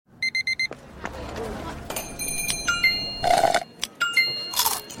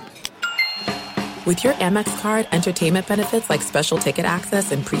With your Amex card, entertainment benefits like special ticket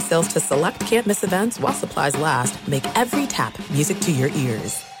access and pre-sales to select can't-miss events while supplies last make every tap music to your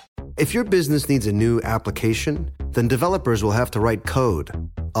ears. If your business needs a new application, then developers will have to write code.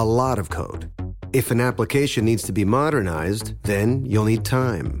 A lot of code. If an application needs to be modernized, then you'll need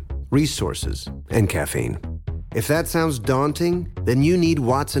time, resources, and caffeine. If that sounds daunting, then you need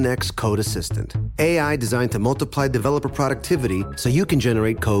Watson X Code Assistant. AI designed to multiply developer productivity so you can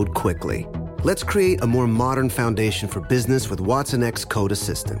generate code quickly. Let's create a more modern foundation for business with Watson X Code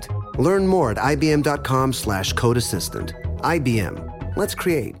Assistant. Learn more at ibm.com/code assistant. IBM. Let's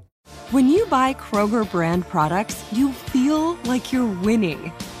create. When you buy Kroger brand products, you feel like you're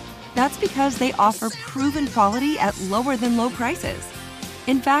winning. That's because they offer proven quality at lower than low prices.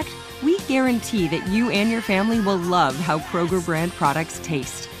 In fact, we guarantee that you and your family will love how Kroger brand products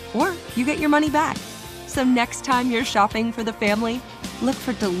taste, or you get your money back. So next time you're shopping for the family, look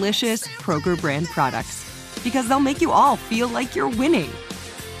for delicious Kroger brand products, because they'll make you all feel like you're winning.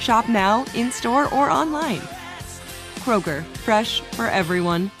 Shop now, in-store, or online. Kroger, fresh for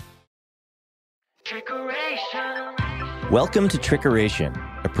everyone. Welcome to Trickeration,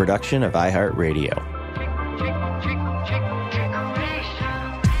 a production of iHeartRadio.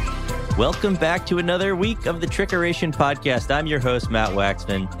 Welcome back to another week of the Trickeration podcast. I'm your host, Matt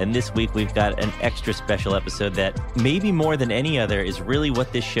Waxman, and this week we've got an extra special episode that maybe more than any other is really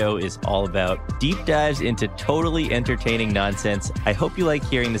what this show is all about. Deep dives into totally entertaining nonsense. I hope you like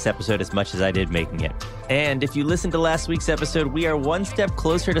hearing this episode as much as I did making it. And if you listened to last week's episode, we are one step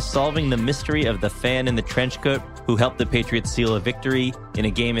closer to solving the mystery of the fan in the trench coat who helped the Patriots seal a victory in a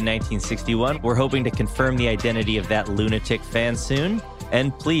game in 1961. We're hoping to confirm the identity of that lunatic fan soon.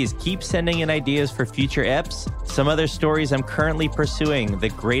 And please keep sending in ideas for future eps. Some other stories I'm currently pursuing: the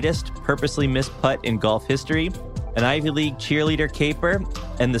greatest purposely missed putt in golf history, an Ivy League cheerleader caper,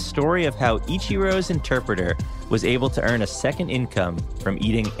 and the story of how Ichiro's interpreter was able to earn a second income from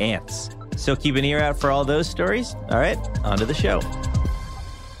eating ants. So keep an ear out for all those stories. All right, on to the show.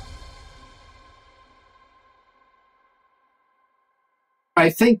 I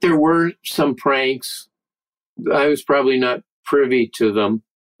think there were some pranks. I was probably not privy to them.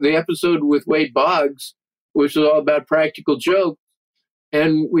 The episode with Wade Boggs, which was all about practical jokes.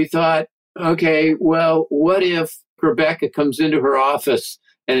 And we thought, okay, well, what if Rebecca comes into her office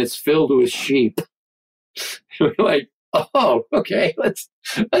and it's filled with sheep? We're like, oh, okay, let's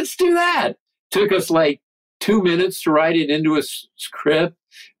do that. Took us like 2 minutes to write it into a script.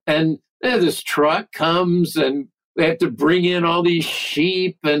 And this truck comes and they have to bring in all these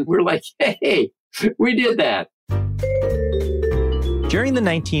sheep. And we're like, hey, we did that. During the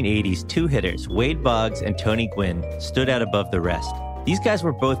 1980s, two hitters, Wade Boggs and Tony Gwynn, stood out above the rest. These guys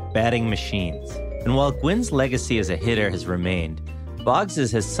were both batting machines. And while Gwynn's legacy as a hitter has remained,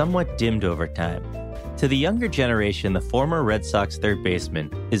 Boggs's has somewhat dimmed over time. To the younger generation, the former Red Sox third baseman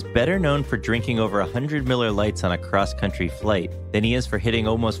is better known for drinking over 100 Miller Lights on a cross-country flight than he is for hitting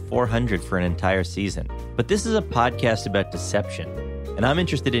almost 400 for an entire season. But this is a podcast about deception, and I'm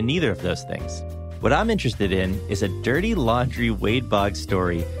interested in neither of those things. What I'm interested in is a dirty laundry Wade Boggs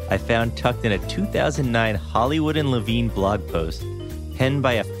story I found tucked in a 2009 Hollywood and Levine blog post penned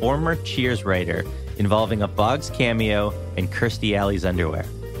by a former Cheers writer involving a Boggs cameo and Kirstie Alley's underwear.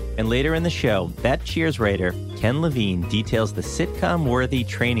 And later in the show, that Cheers writer, Ken Levine, details the sitcom-worthy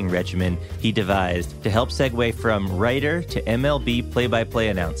training regimen he devised to help segue from writer to MLB play-by-play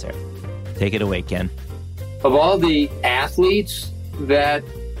announcer. Take it away, Ken. Of all the athletes that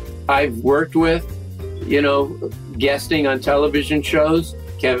I've worked with, guesting on television shows,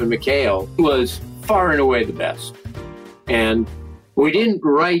 Kevin McHale was far and away the best. And we didn't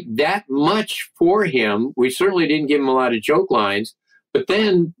write that much for him. We certainly didn't give him a lot of joke lines. But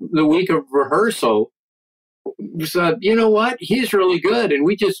then the week of rehearsal, we said, you know what? He's really good. And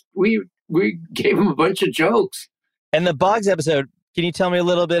we gave him a bunch of jokes. And the Boggs episode, can you tell me a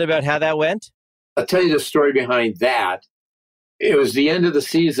little bit about how that went? I'll tell you the story behind that. It was the end of the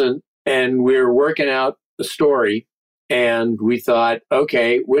season, and we were working out the story, and we thought,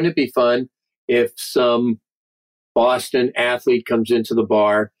 okay, wouldn't it be fun if some Boston athlete comes into the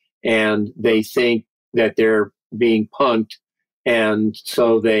bar and they think that they're being punked, and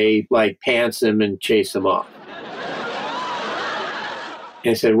so they pants him and chase him off.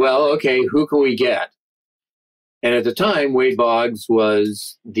 And said, well, okay, who can we get? And at the time, Wade Boggs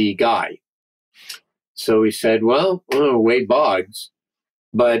was the guy. So we said, well, Wade Boggs.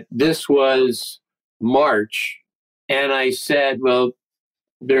 But this was March. And I said, well,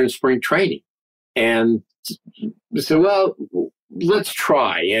 they're in spring training. And I said, well, let's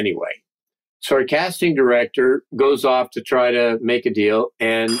try anyway. So our casting director goes off to try to make a deal,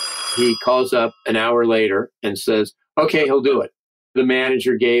 and he calls up an hour later and says, okay, he'll do it. The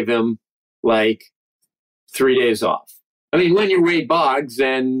manager gave him like 3 days off. I mean, when you're Wade Boggs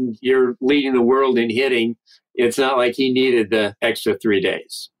and you're leading the world in hitting, it's not like he needed the extra 3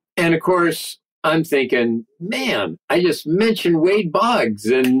 days. And of course, I'm thinking, man, I just mentioned Wade Boggs,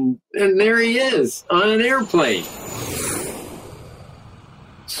 and there he is on an airplane.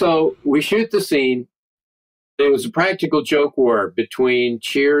 So we shoot the scene. It was a practical joke war between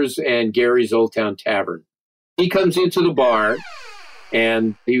Cheers and Gary's Old Town Tavern. He comes into the bar,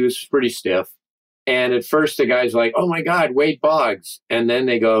 and he was pretty stiff. And at first, the guy's like, oh, my God, Wade Boggs. And then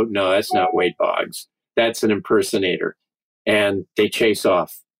they go, no, that's not Wade Boggs. That's an impersonator. And they chase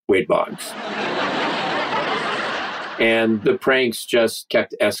off Wade Boggs. And the pranks just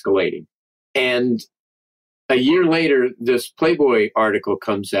kept escalating. And a year later, this Playboy article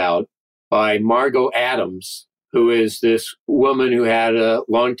comes out by Margot Adams, who is this woman who had a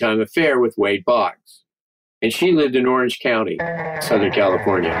longtime affair with Wade Boggs. And she lived in Orange County, Southern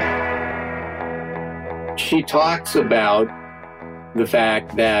California. She talks about the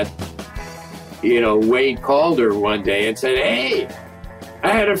fact that, Wade called her one day and said, hey,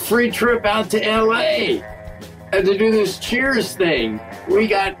 I had a free trip out to LA. I had to do this Cheers thing. We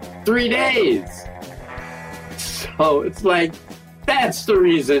got 3 days. So it's like, that's the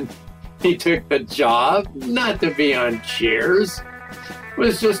reason he took the job, not to be on Cheers. It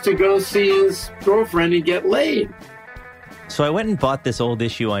was just to go see his girlfriend and get laid. So I went and bought this old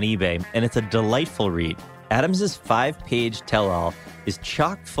issue on eBay, and it's a delightful read. Adams's 5-page tell-all is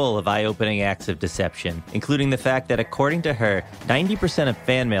chock full of eye-opening acts of deception, including the fact that, according to her, 90% of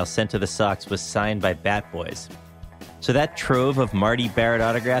fan mail sent to the Sox was signed by Bat Boys. So that trove of Marty Barrett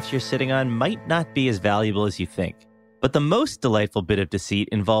autographs you're sitting on might not be as valuable as you think. But the most delightful bit of deceit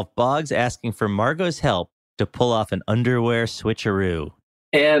involved Boggs asking for Margot's help to pull off an underwear switcheroo.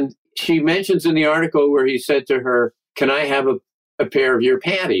 And she mentions in the article where he said to her, can I have a pair of your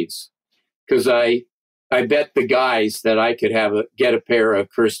panties? Because I bet the guys that I could get a pair of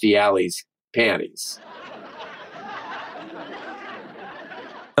Kirstie Alley's panties.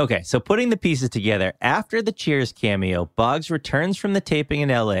 Okay, so putting the pieces together, after the Cheers cameo, Boggs returns from the taping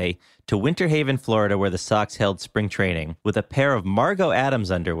in L.A. to Winter Haven, Florida, where the Sox held spring training, with a pair of Margot Adams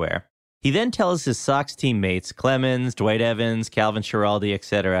underwear. He then tells his Sox teammates, Clemens, Dwight Evans, Calvin Schiraldi,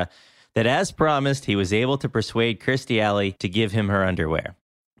 etc., that as promised, he was able to persuade Kirstie Alley to give him her underwear.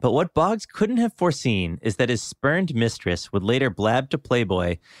 But what Boggs couldn't have foreseen is that his spurned mistress would later blab to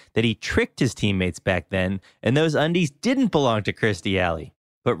Playboy that he tricked his teammates back then, and those undies didn't belong to Kirstie Alley,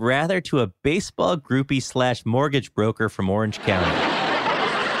 but rather to a baseball groupie / mortgage broker from Orange County.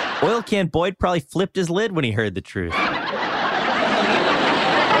 Oil Can Boyd probably flipped his lid when he heard the truth.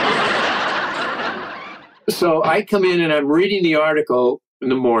 So I come in and I'm reading the article in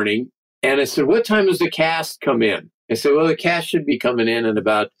the morning, and I said, what time does the cast come in? I said, well, the cast should be coming in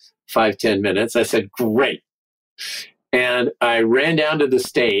about 5-10 minutes. I said, great. And I ran down to the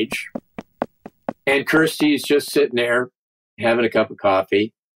stage, and Kirstie's just sitting there having a cup of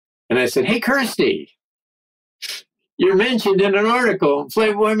coffee. And I said, hey, Kirstie, you're mentioned in an article in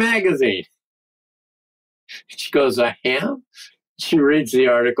Playboy magazine. She goes, I am? She reads the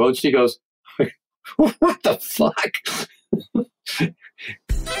article and she goes, what the fuck?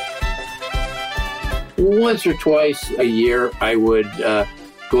 Once or twice a year, I would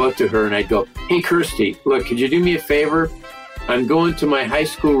go up to her and I'd go, hey, Kirstie, look, could you do me a favor? I'm going to my high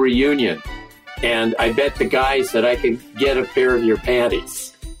school reunion, and I bet the guys that I could get a pair of your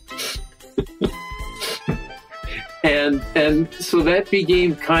panties. and so that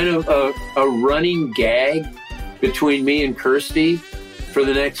became kind of a running gag between me and Kirstie for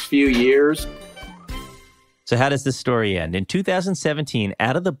the next few years. So how does this story end? In 2017,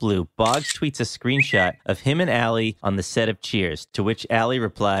 out of the blue, Boggs tweets a screenshot of him and Alley on the set of Cheers, to which Alley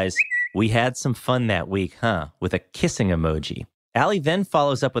replies, we had some fun that week, huh? With a kissing emoji. Alley then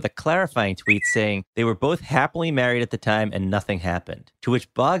follows up with a clarifying tweet saying they were both happily married at the time and nothing happened, to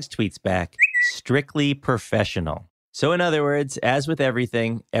which Boggs tweets back, strictly professional. So in other words, as with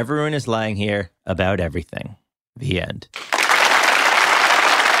everything, everyone is lying here about everything. The end.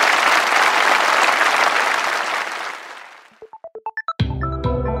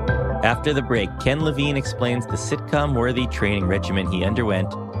 After the break, Ken Levine explains the sitcom-worthy training regimen he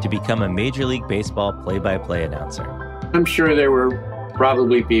underwent to become a Major League Baseball play-by-play announcer. I'm sure there were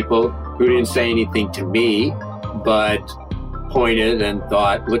probably people who didn't say anything to me, but pointed and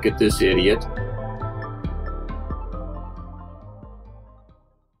thought, look at this idiot.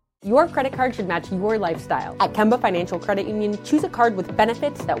 Your credit card should match your lifestyle. At Kemba Financial Credit Union, choose a card with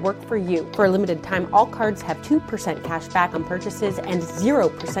benefits that work for you. For a limited time, all cards have 2% cash back on purchases and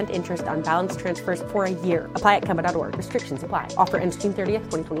 0% interest on balance transfers for a year. Apply at Kemba.org. Restrictions apply. Offer ends June 30th,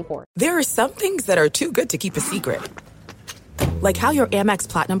 2024. There are some things that are too good to keep a secret. Like how your Amex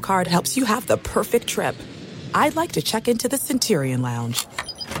Platinum card helps you have the perfect trip. I'd like to check into the Centurion Lounge.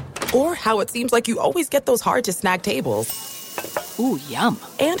 Or how it seems like you always get those hard-to-snag tables. Ooh, yum.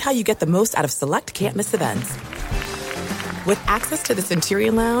 And how you get the most out of select can't-miss events. With access to the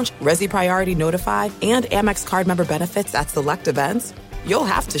Centurion Lounge, Resi Priority Notified, and Amex card member benefits at select events, you'll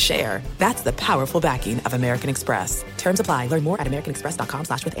have to share. That's the powerful backing of American Express. Terms apply. Learn more at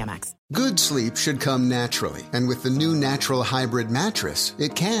americanexpress.com/withAmex. Good sleep should come naturally, and with the new Natural Hybrid mattress,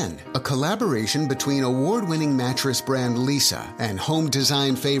 it can. A collaboration between award-winning mattress brand Leesa and home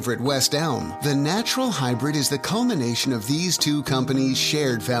design favorite West Elm, the Natural Hybrid is the culmination of these two companies'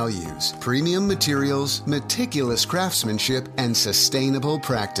 shared values: premium materials, meticulous craftsmanship, and sustainable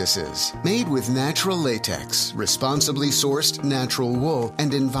practices. Made with natural latex, responsibly sourced natural wool,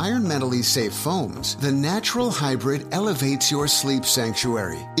 and environmentally safe foams, the Natural Hybrid elevates your sleep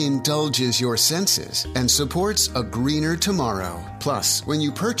sanctuary, indulges your senses, and supports a greener tomorrow. Plus, when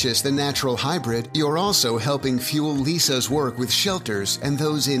you purchase the Natural Hybrid, you're also helping fuel Leesa's work with shelters and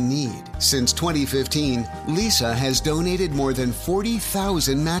those in need. Since 2015, Leesa has donated more than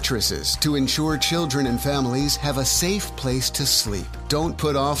 40,000 mattresses to ensure children and families have a safe place to sleep. Don't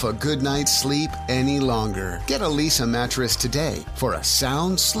put off a good night's sleep any longer. Get a Leesa mattress today for a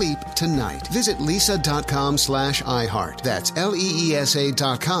sound sleep tonight. Visit leesa.com/iHeart. That's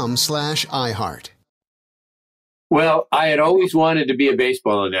LEESA.com/iHeart. Well, I had always wanted to be a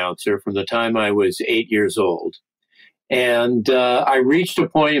baseball announcer from the time I was 8 years old. And I reached a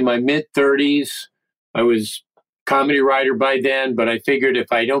point in my mid-30s. I was a comedy writer by then, but I figured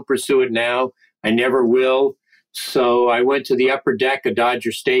if I don't pursue it now, I never will. So I went to the upper deck of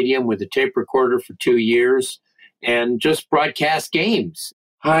Dodger Stadium with a tape recorder for 2 years and just broadcast games.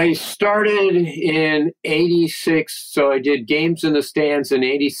 I started in 86, so I did games in the stands in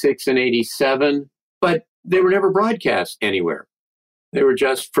 86 and 87, but they were never broadcast anywhere. They were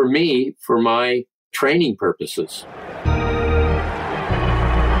just for me, for my training purposes.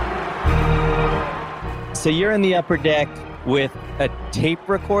 So you're in the upper deck with a tape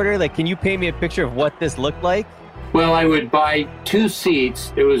recorder? Like, can you paint me a picture of what this looked like? Well, I would buy 2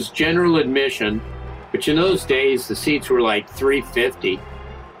 seats. It was general admission, which in those days, the seats were like $350.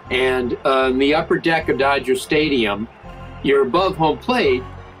 And on the upper deck of Dodger Stadium, you're above home plate,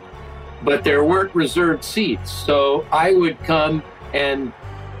 but there weren't reserved seats. So I would come and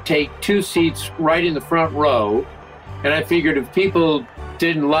take 2 seats right in the front row. And I figured if people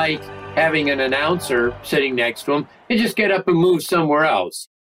didn't like having an announcer sitting next to them, they'd just get up and move somewhere else.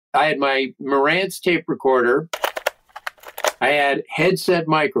 I had my Marantz tape recorder. I had headset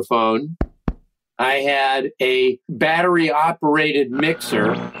microphone. I had a battery-operated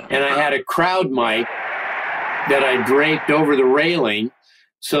mixer, and I had a crowd mic that I draped over the railing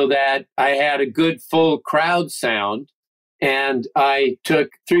so that I had a good full crowd sound. And I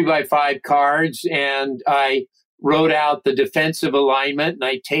took 3x5 cards, and I wrote out the defensive alignment, and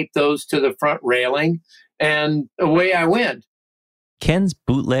I taped those to the front railing, and away I went. Ken's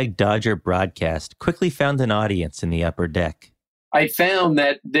bootleg Dodger broadcast quickly found an audience in the upper deck. I found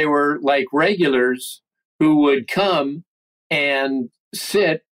that there were like regulars who would come and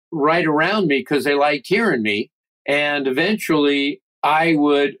sit right around me because they liked hearing me. And eventually I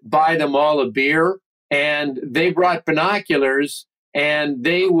would buy them all a beer, and they brought binoculars, and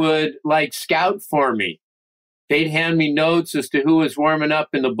they would like scout for me. They'd hand me notes as to who was warming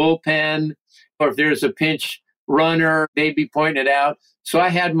up in the bullpen, or if there's a pinch runner, they'd be pointed out. So I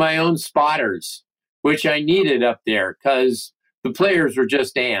had my own spotters, which I needed up there because the players were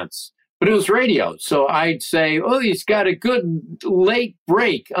just ants. But it was radio. So I'd say, oh, he's got a good late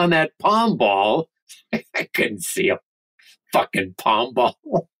break on that palm ball. I couldn't see a fucking palm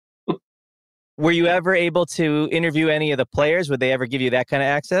ball. Were you ever able to interview any of the players? Would they ever give you that kind of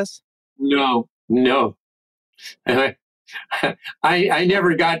access? No. I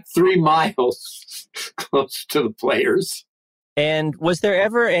never got 3 miles close to the players. And was there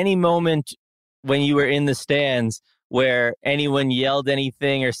ever any moment when you were in the stands where anyone yelled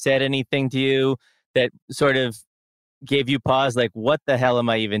anything or said anything to you that sort of gave you pause, like, what the hell am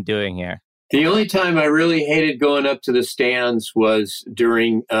I even doing here? The only time I really hated going up to the stands was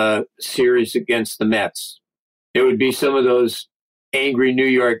during a series against the Mets. It would be some of those angry New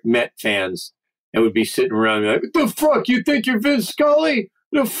York Met fans that would be sitting around me like, what the fuck? You think you're Vince Scully?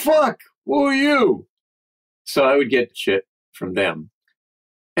 The fuck? Who are you? So I would get shit from them.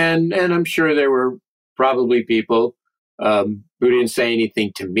 And I'm sure there were probably people who didn't say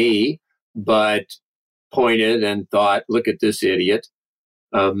anything to me, but pointed and thought, look at this idiot.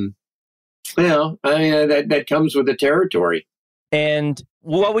 That comes with the territory. And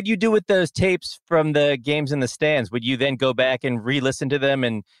what would you do with those tapes from the games in the stands? Would you then go back and re-listen to them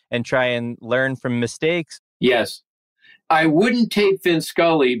and try and learn from mistakes? Yes. I wouldn't tape Vin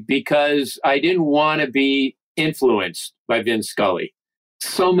Scully because I didn't want to be influenced by Vin Scully.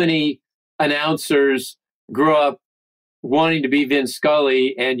 So many announcers grew up wanting to be Vin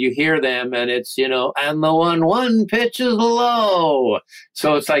Scully, and you hear them and it's, and the 1-1 pitch is low.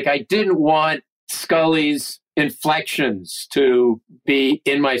 So it's like I didn't want Scully's inflections to be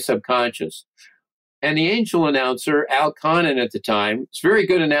in my subconscious. And the Angel announcer, Al Connon at the time, was a very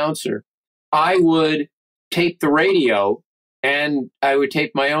good announcer. I would tape the radio and I would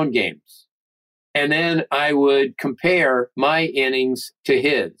tape my own games. And then I would compare my innings to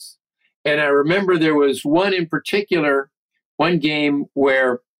his. And I remember there was one in particular, one game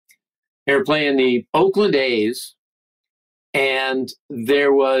where they were playing the Oakland A's, and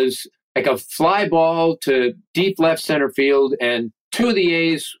there was like a fly ball to deep left center field, and two of the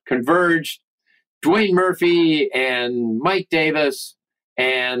A's converged, Dwayne Murphy and Mike Davis,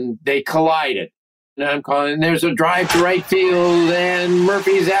 and they collided. And I'm calling, there's a drive to right field, and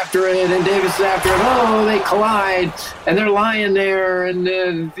Murphy's after it, and Davis is after it. Oh, they collide, and they're lying there, and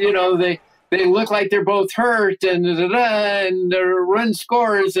they look like they're both hurt, and the run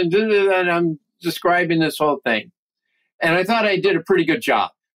scores, and I'm describing this whole thing. And I thought I did a pretty good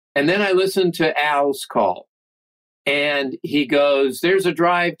job. And then I listened to Al's call, and he goes, there's a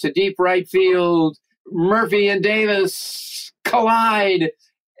drive to deep right field. Murphy and Davis collide.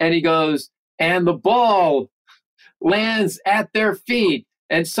 And he goes, and the ball lands at their feet.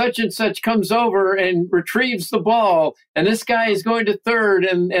 And such comes over and retrieves the ball. And this guy is going to third,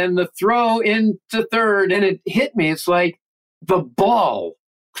 and the throw into third. And it hit me. It's like the ball.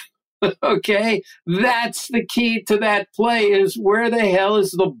 Okay, that's the key to that play, is where the hell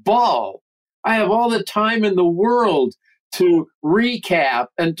is the ball? I have all the time in the world to recap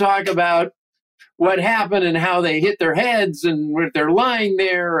and talk about what happened and how they hit their heads and they're lying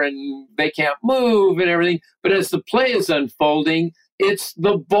there and they can't move and everything. But as the play is unfolding, it's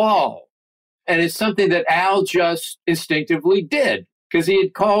the ball. And it's something that Al just instinctively did because he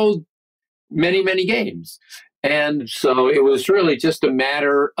had called many, many games. And so it was really just a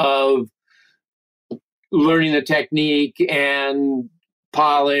matter of learning the technique and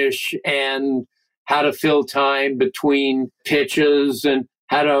polish and how to fill time between pitches and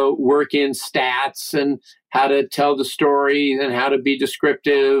how to work in stats and how to tell the story and how to be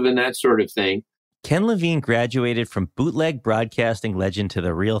descriptive and that sort of thing. Ken Levine graduated from bootleg broadcasting legend to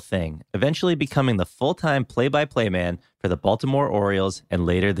the real thing, eventually becoming the full-time play-by-play man for the Baltimore Orioles and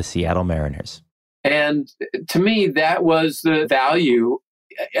later the Seattle Mariners. And to me, that was the value,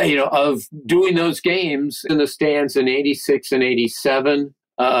 of doing those games in the stands in 86 and 87.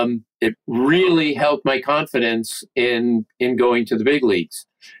 It really helped my confidence in going to the big leagues,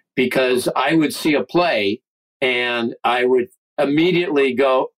 because I would see a play and I would immediately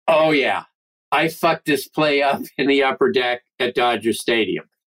go, oh yeah, I fucked this play up in the upper deck at Dodger Stadium.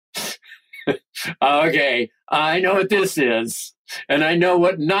 Okay, I know what this is, and I know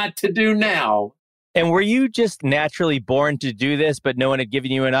what not to do now. And were you just naturally born to do this, but no one had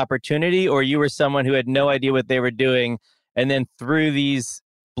given you an opportunity, or you were someone who had no idea what they were doing, and then through these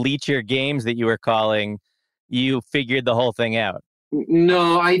bleacher games that you were calling, you figured the whole thing out?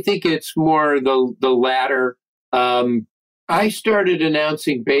 No, I think it's more the latter. I started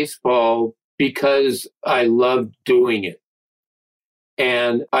announcing baseball because I loved doing it,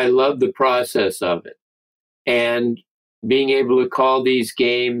 and I loved the process of it, and being able to call these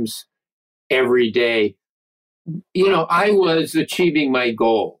games every day. I was achieving my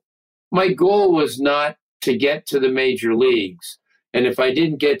goal. My goal was not to get to the major leagues. And if I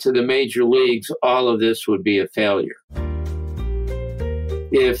didn't get to the major leagues, all of this would be a failure.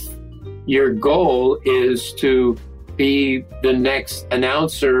 If your goal is to be the next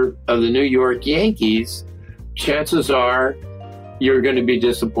announcer of the New York Yankees, chances are you're going to be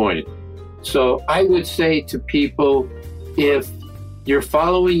disappointed. So I would say to people, if you're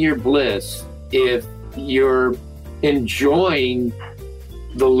following your bliss, if you're enjoying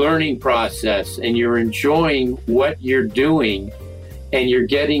the learning process and you're enjoying what you're doing and you're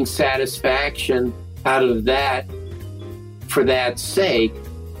getting satisfaction out of that for that sake,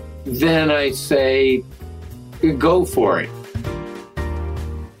 then I say, go for it.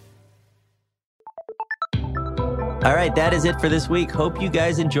 All right, that is it for this week. Hope you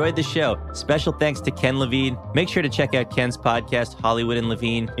guys enjoyed the show. Special thanks to Ken Levine. Make sure to check out Ken's podcast, Hollywood and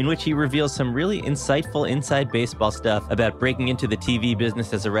Levine, in which he reveals some really insightful inside baseball stuff about breaking into the TV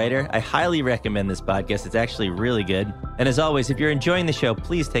business as a writer. I highly recommend this podcast. It's actually really good. And as always, if you're enjoying the show,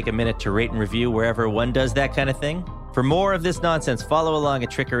 please take a minute to rate and review wherever one does that kind of thing. For more of this nonsense, follow along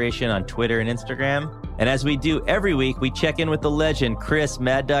at Trickeration on Twitter and Instagram. And as we do every week, we check in with the legend, Chris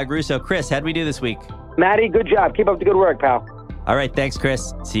Mad Dog Russo. Chris, how'd we do this week? Matty, good job. Keep up the good work, pal. All right, thanks,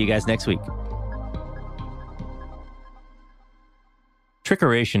 Chris. See you guys next week.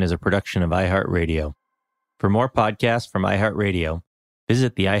 Trickeration is a production of iHeartRadio. For more podcasts from iHeartRadio,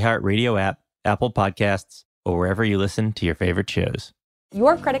 visit the iHeartRadio app, Apple Podcasts, or wherever you listen to your favorite shows.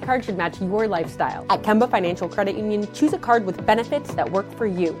 Your credit card should match your lifestyle. At Kemba Financial Credit Union, choose a card with benefits that work for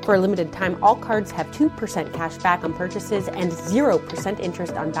you. For a limited time, all cards have 2% cash back on purchases and 0%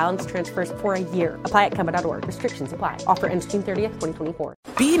 interest on balance transfers for a year. Apply at Kemba.org. Restrictions apply. Offer ends June 30th, 2024.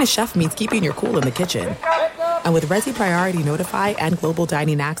 Being a chef means keeping your cool in the kitchen. And with Resi Priority Notify and Global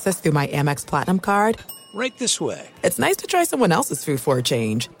Dining Access through my Amex Platinum card, right this way. It's nice to try someone else's food for a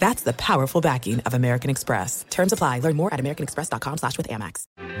change. That's the powerful backing of American Express. Terms apply. Learn more at americanexpress.com/withAmex.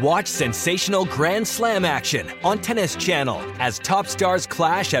 Watch sensational Grand Slam action on Tennis Channel as top stars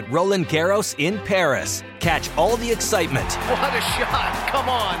clash at Roland Garros in Paris. Catch all the excitement. What a shot. Come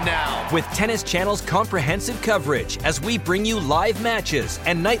on now. With Tennis Channel's comprehensive coverage as we bring you live matches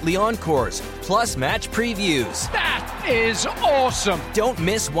and nightly encores, plus match previews. That is awesome. Don't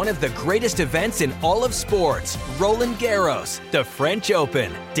miss one of the greatest events in all of sports, Roland Garros, the French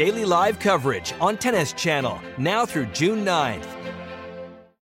Open. Daily live coverage on Tennis Channel, now through June 9th.